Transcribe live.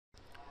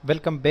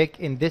Welcome back.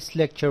 In this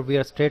lecture we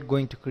are straight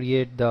going to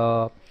create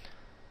the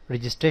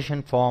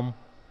registration form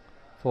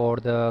for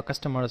the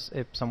customers.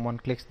 If someone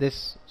clicks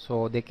this,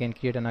 so they can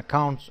create an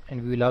account,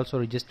 and we will also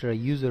register a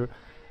user,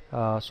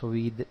 so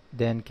we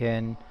then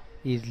can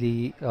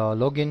easily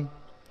log in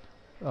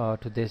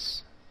to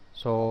this.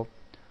 So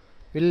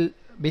we'll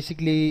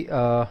basically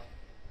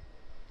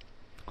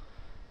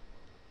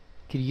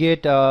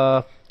create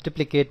a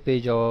duplicate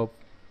page of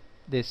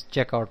this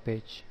checkout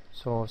page.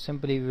 So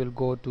simply we will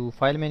go to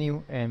file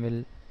menu and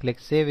we'll click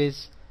save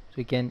as, so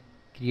we can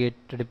create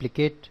a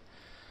duplicate.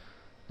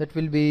 That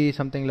will be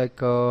something like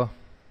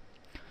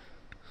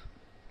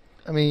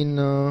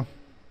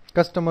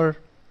customer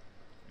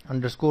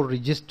underscore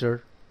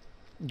register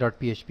dot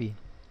php.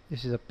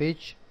 This is a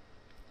page,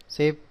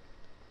 save,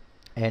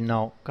 and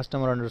now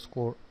customer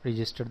underscore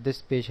register.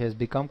 This page has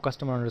become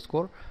customer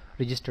underscore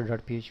register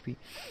dot php.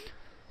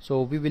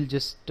 So we will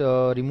just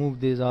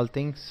remove these all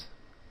things,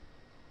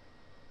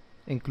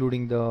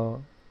 including the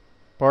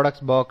products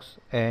box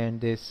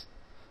and this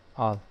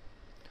all.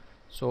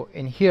 So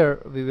in here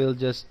we will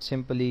just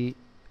simply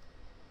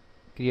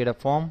create a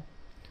form,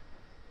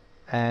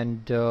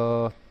 and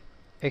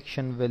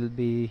action will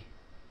be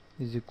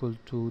is equal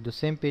to the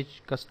same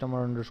page,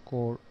 customer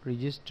underscore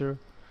register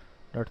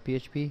dot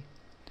php,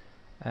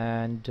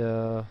 and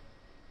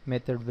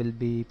method will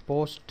be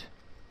post.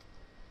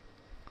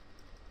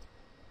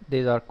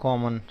 These are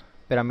common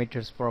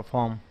parameters for a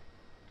form.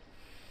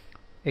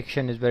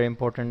 Action is very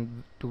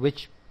important, to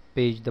which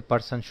page the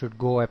person should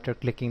go after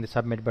clicking the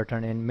submit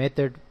button, and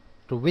method,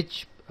 to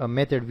which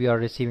method we are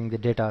receiving the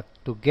data,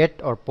 to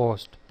get or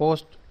post.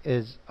 Post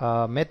is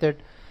a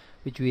method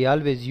which we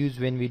always use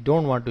when we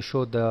don't want to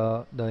show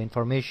the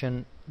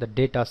information, the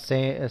data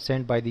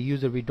sent by the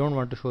user. We don't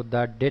want to show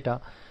that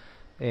data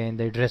in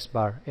the address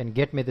bar, and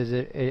get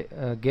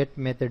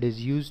method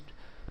is used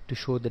to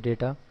show the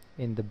data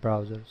in the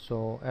browser.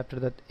 So after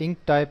that,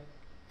 ink type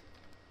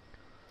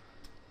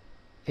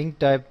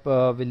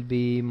will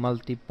be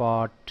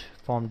multi-part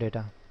form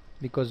data,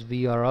 because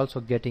we are also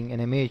getting an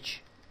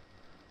image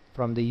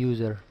from the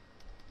user.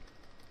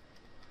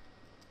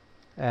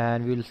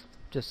 And we'll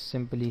just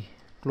simply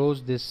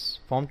close this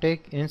form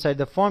tag. Inside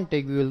the form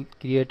tag we will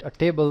create a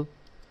table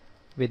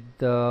with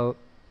the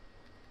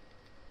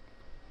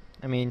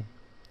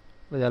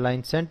with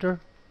align center,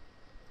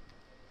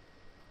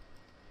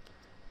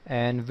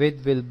 and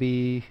width will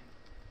be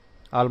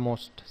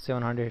almost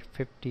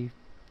 750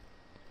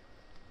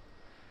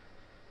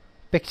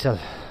 pixel.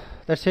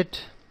 That's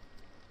it.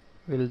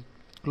 We'll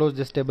close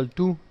this table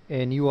too,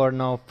 and you are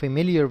now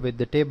familiar with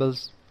the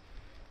tables.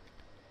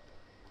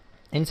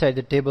 Inside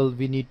the table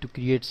we need to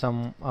create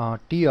some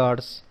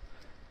TRs,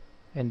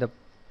 and the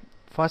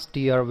first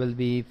TR will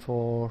be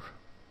for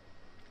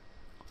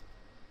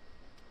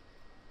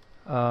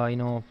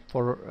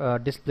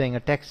displaying a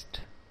text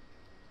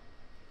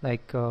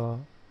like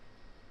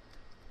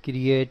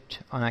create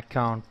an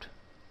account.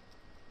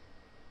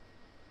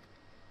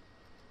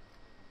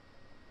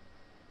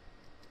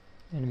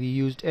 And we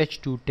used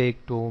H2 tag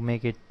to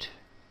make it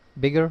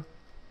bigger.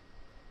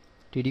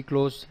 TD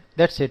close.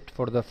 That's it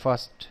for the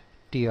first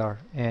TR.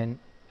 And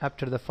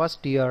after the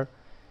first TR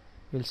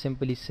we'll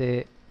simply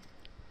say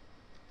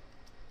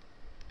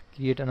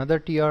create another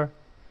TR,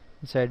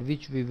 inside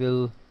which we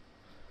will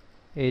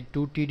add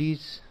 2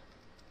 TDs,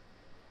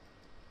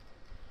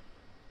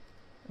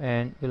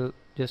 and we'll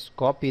just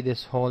copy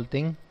this whole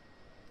thing.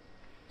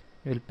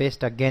 We'll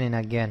paste again and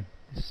again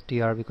this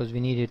TR, because we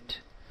need it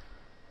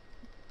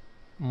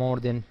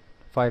more than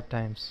 5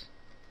 times.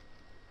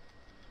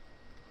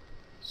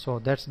 So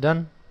that's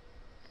done.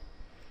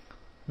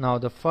 Now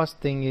the first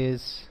thing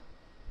is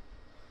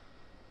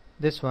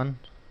this one.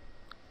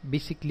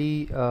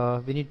 Basically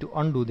we need to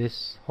undo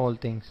this whole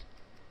things,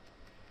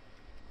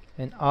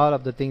 and all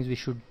of the things we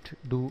should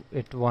do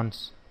at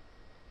once.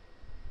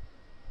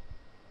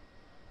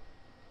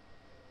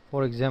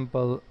 For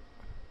example,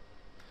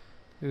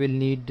 we will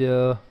need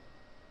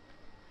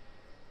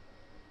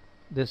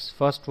this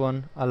first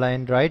one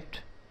aligned right,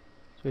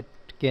 so it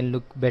can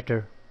look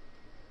better.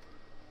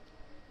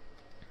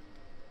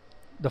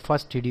 The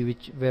first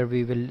TD where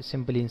we will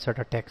simply insert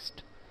a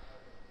text,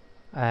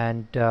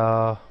 and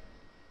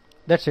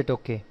that's it.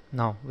 Okay,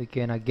 now we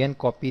can again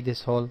copy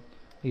this whole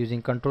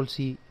using Ctrl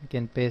C. You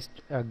can paste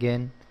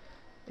again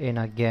and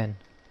again.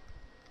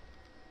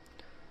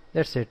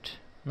 That's it.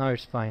 Now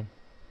it's fine.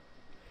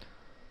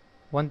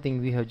 One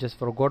thing we have just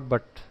forgot,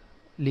 but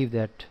leave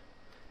that.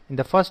 In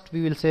the first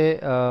we will say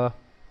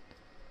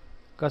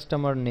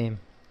customer name.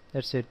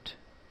 That's it.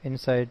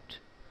 Inside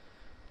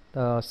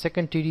the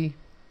second TD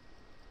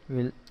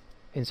we'll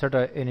insert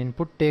an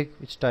input tag,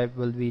 which type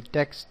will be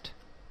text,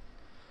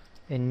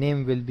 and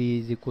name will be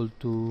is equal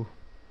to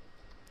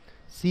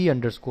C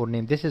underscore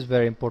name. This is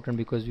very important,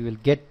 because we will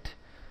get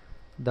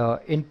the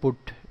input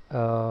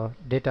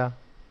data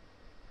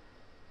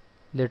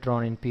later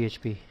on in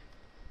PHP.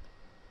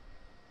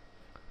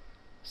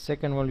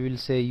 Second one we will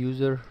say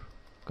user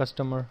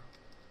customer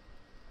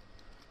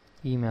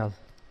email,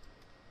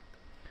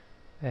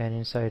 and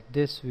inside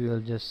this we will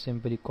just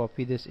simply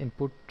copy this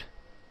input,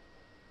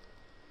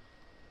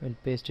 we'll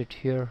paste it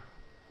here,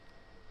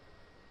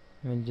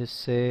 we'll just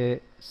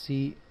say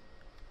C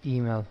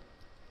email,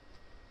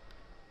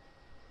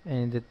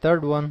 and in the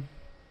third one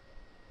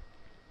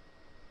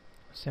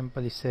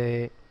simply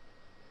say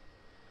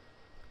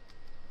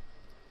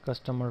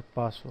customer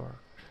password,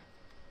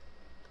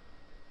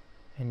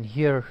 and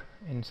here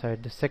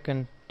inside the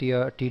second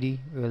TD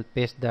we will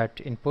paste that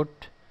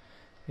input,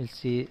 we'll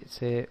see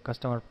say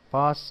customer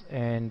pass,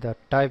 and the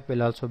type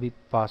will also be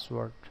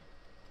password.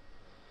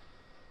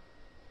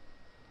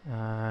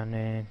 And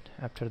then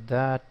after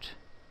that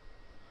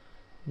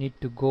need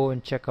to go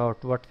and check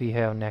out what we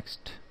have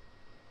next.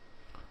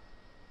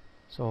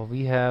 So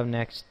we have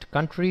next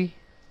country.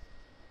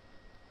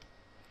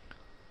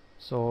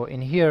 So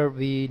in here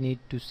we need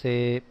to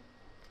say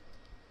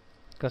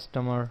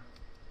customer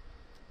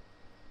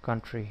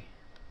country,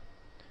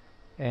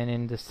 and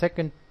in the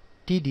second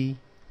TD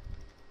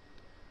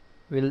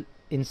we'll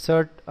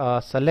insert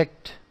a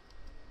select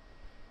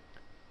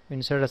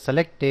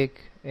tag,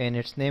 and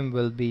its name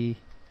will be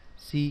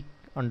C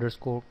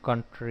underscore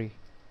country,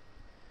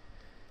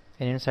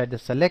 and inside the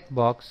select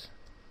box,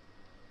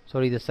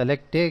 sorry, the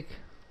select tag,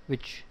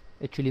 which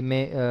actually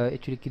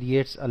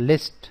creates a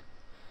list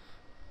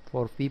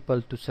for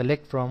people to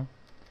select from.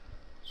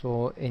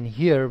 So in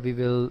here we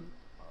will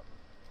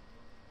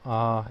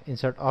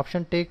insert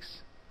option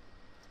tags,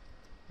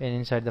 and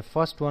inside the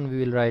first one we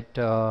will write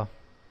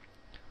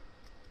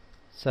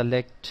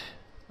select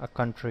a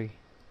country,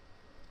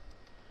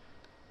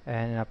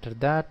 and after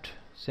that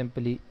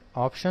simply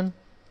option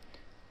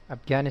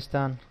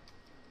Afghanistan,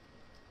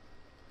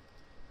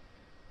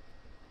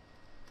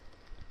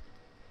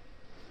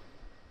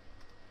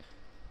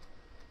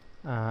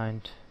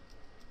 and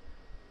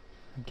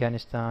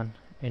Afghanistan,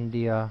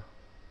 India,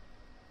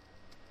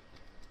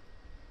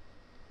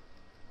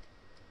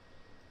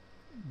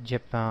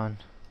 Japan.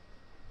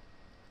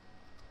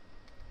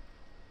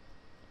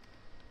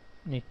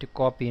 Need to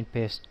copy and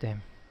paste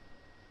them.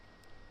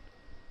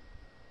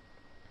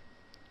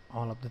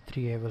 All of the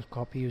three I will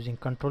copy using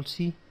Ctrl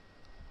C.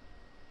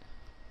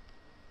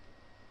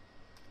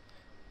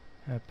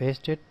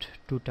 Paste it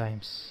 2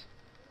 times.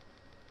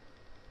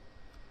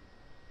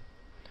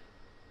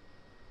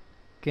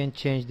 Can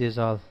change this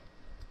all.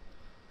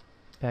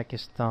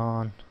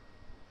 Pakistan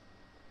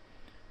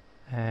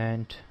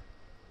and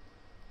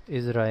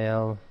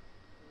Israel,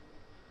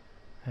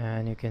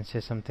 and you can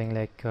say something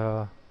like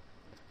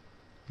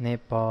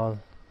Nepal,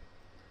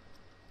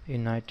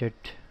 United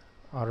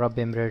Arab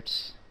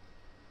Emirates,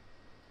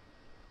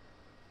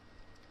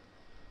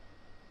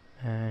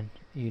 and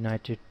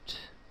United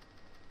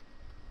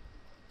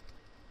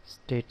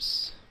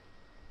States,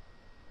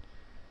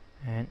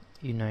 and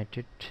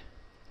United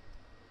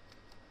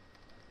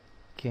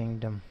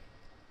Kingdom.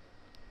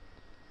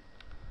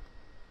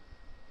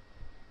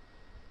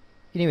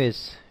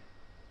 Anyways,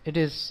 it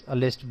is a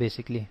list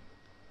basically.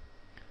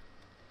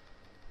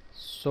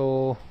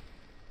 So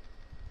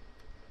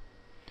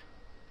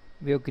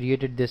we have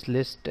created this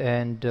list,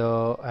 and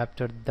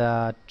after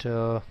that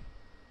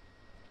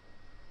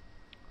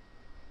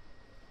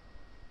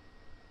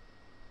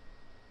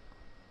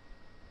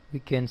we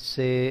can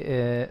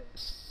say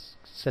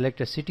select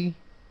a city.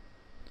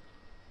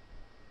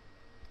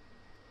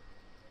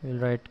 We'll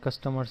write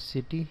customer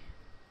city,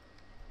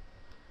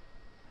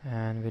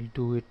 and we'll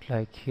do it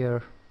like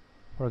here.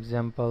 For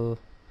example,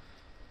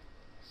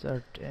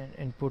 certain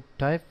input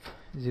type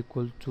is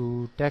equal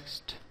to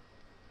text,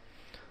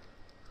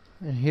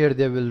 and here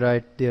they will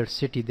write their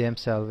city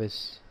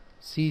themselves.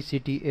 C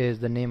city is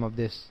the name of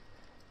this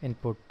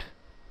input.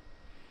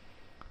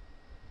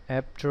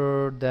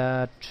 After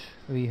that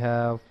we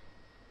have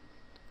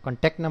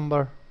contact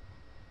number,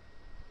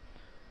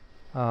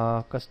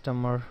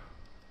 customer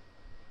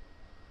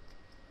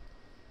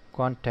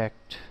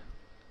contact,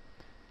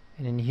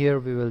 and in here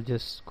we will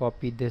just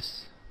copy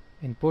this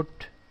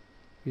input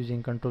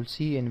using Ctrl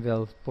C, and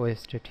we'll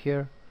paste it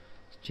here.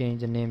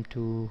 Change the name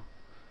to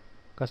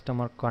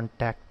customer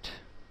contact.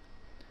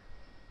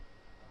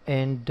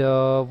 And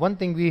one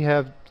thing we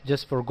have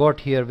just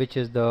forgot here, which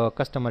is the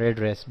customer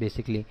address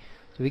basically.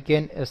 So we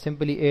can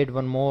simply add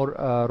one more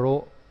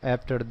row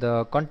after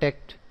the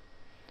contact,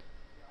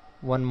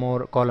 one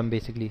more column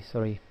basically,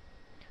 sorry,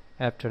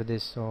 after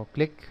this. So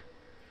click,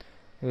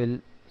 we'll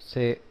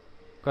say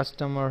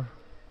customer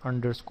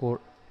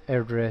underscore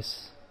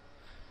address.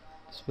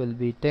 This will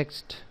be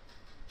text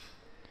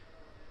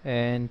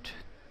and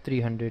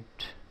 300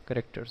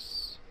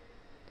 characters.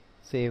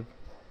 Save.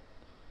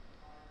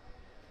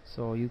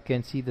 So you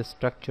can see the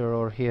structure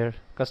over here,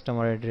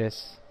 customer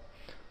address.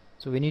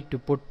 So we need to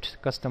put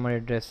customer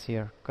address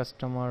here,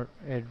 customer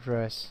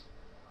address,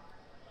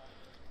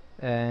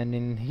 and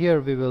in here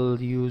we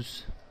will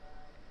use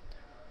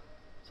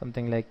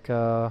something like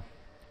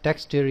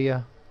text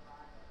area.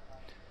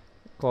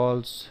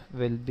 Calls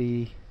will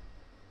be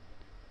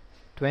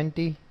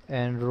 20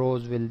 and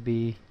rows will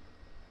be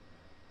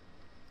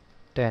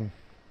 10.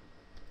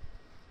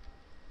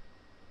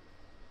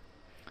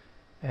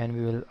 and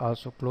we will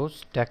also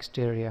close text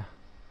area.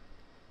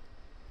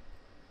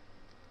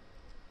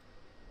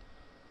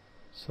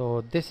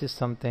 So this is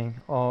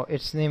something, or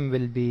its name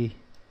will be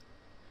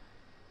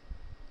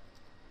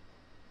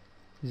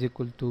is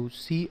equal to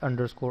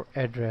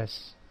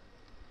C_address,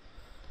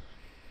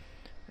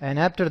 and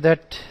after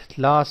that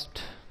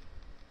last,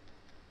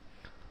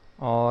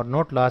 or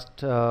not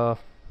last,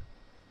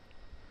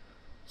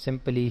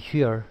 simply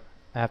here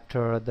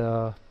after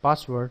the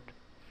password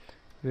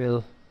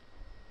we'll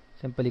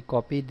simply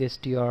copy this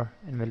tr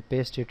and we'll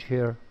paste it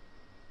here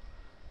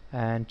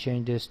and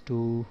change this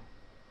to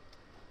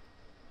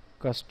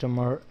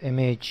customer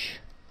image.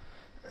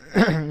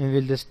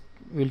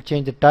 We'll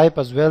change the type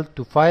as well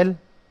to file,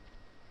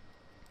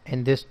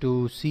 and this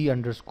to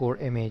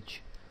C_image,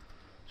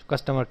 so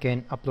customer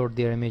can upload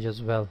their image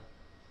as well.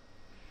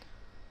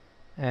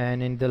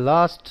 And in the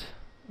last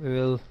we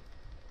will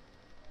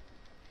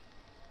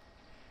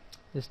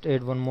just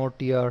add one more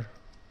tr,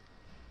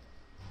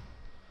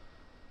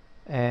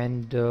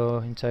 and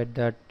inside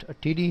that a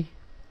td,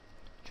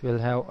 which will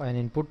have an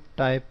input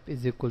type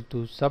is equal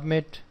to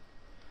submit.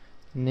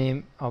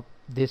 Name of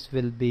this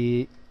will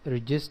be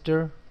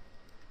register,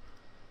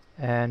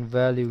 and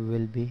value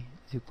will be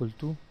is equal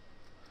to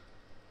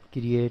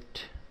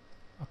create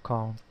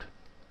account.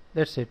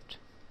 That's it.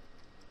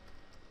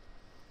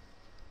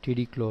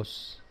 td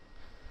close.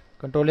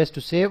 Control S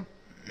to save.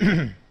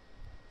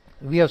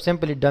 We have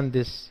simply done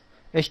this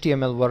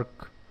HTML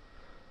work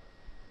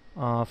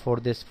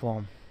for this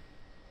form.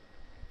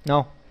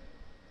 Now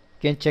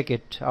you can check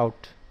it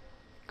out.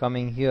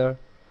 Coming here,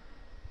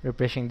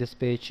 refreshing this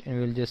page, and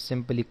we'll just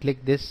simply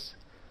click this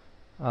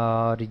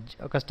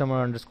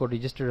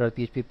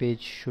customer_register.php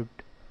page should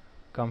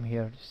come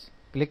here. Just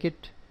click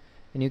it,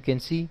 and you can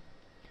see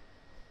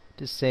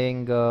it is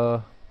saying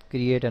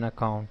create an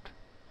account,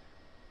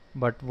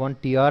 but one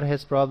tr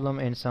has problem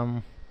and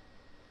some,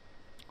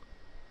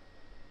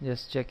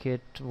 just check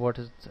it, what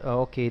is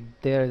okay,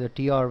 there is a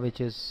tr which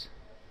is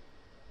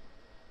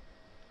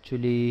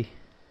actually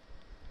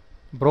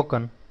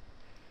broken,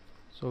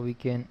 so we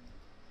can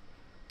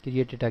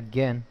create it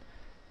again.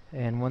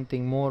 And one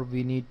thing more,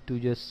 we need to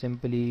just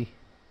simply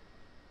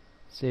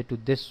say to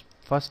this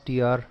first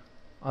tr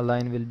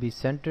align will be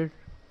centered,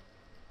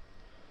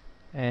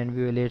 and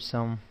we will add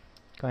some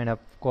kind of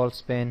call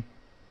span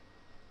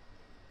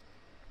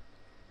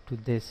to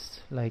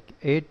this, like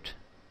 8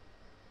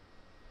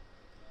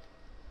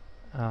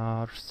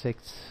 or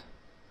 6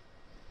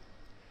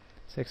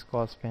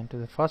 call span to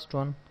the first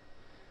one,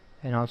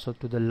 and also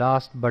to the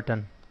last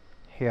button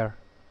here.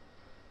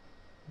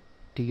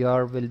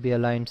 tr will be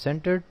aligned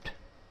centered,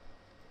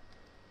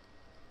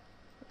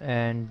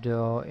 and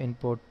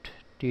input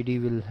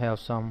td will have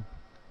some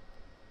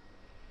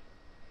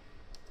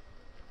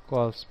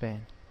call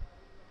span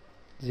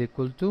is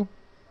equal to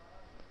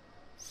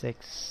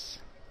 6.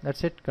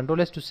 That's it.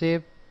 Control S to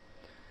save.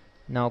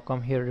 Now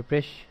come here,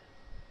 refresh,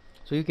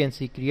 so you can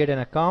see create an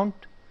account,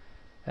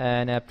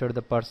 and after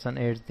the person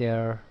adds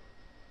their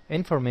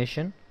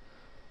information,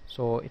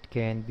 so it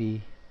can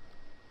be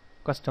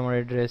customer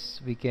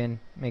address, we can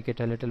make it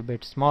a little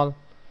bit small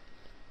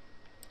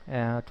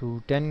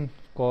to 10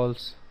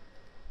 calls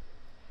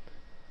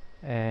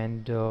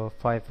and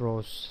 5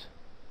 rows.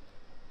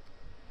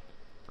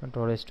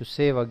 Control S to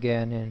save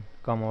again, and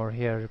come over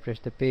here, refresh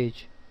the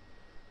page,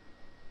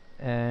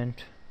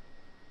 and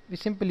we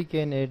simply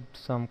can add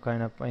some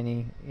kind of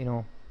any,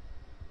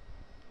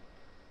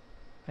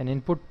 an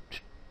input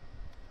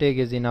tag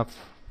is enough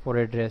for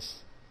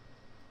address.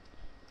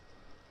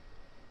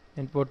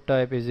 Input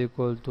type is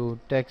equal to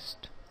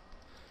text,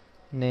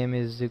 name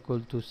is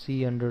equal to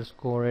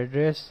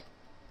C_address,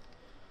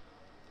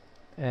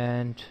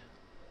 and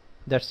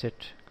that's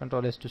it.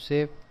 Control S to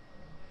save.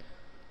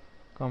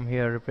 Come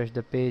here, refresh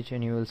the page,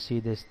 and you will see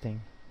this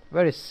thing.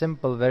 Very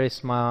simple, very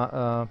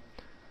small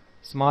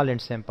and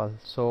simple.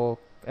 So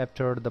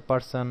after the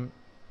person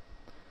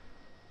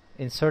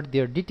insert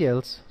their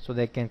details, so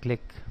they can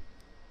click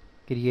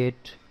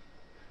create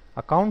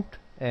account,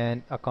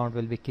 and account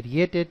will be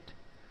created.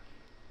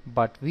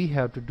 But we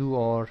have to do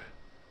our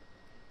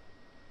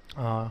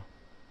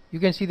you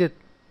can see that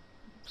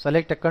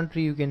select a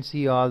country, you can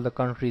see all the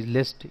countries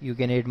list, you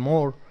can add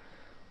more,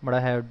 but I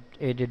have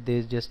added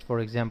this just for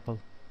example.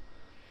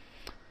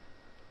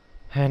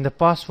 And the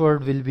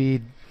password will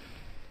be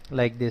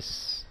like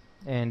this,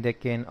 and they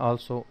can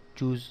also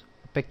choose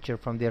a picture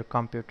from their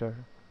computer.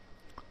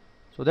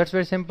 So that's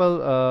very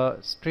simple.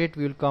 Straight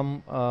we will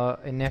come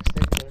in next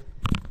lecture.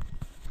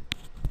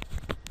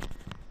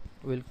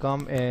 We'll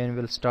come and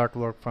we'll start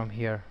work from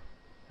here.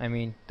 I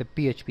mean the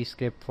PHP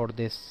script for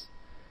this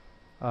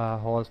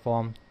whole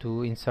form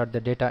to insert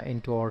the data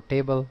into our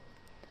table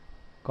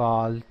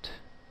called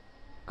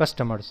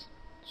customers.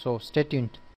 So stay tuned.